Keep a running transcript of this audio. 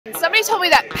Somebody told me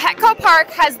that Petco Park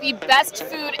has the best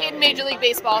food in Major League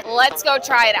Baseball. Let's go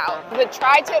try it out. The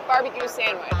tri-tip barbecue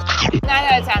sandwich. 9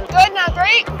 out of 10. Good, not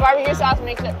great. Barbecue sauce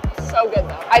makes it so good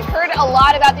though. I've heard a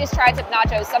lot about these tri-tip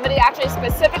nachos. Somebody actually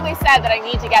specifically said that I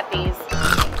need to get these.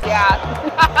 Yeah.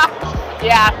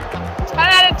 Yeah. 10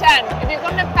 out of 10. If you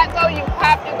come to Petco, you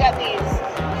have to get these.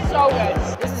 So good.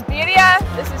 This is birria.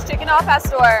 This is chicken al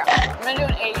pastor. I'm gonna do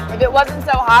an 8. If it wasn't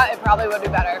so hot, it probably would be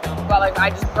better. But like,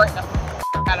 I just burnt the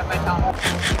out of my tongue.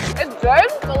 It's good.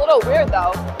 It's a little weird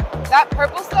though. That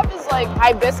purple stuff is like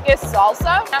hibiscus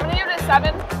salsa. I'm gonna give it a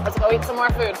 7. Let's go eat some more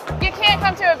food. You can't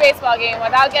come to a baseball game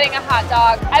without getting a hot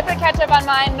dog. I put ketchup on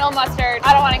mine, no mustard.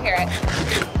 I don't want to hear it.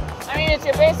 I mean, it's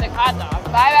your basic hot dog.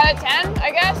 5 out of 10,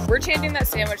 I guess. We're changing that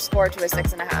sandwich score to a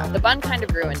 6.5. The bun kind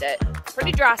of ruined it.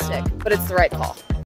 Pretty drastic, but it's the right call.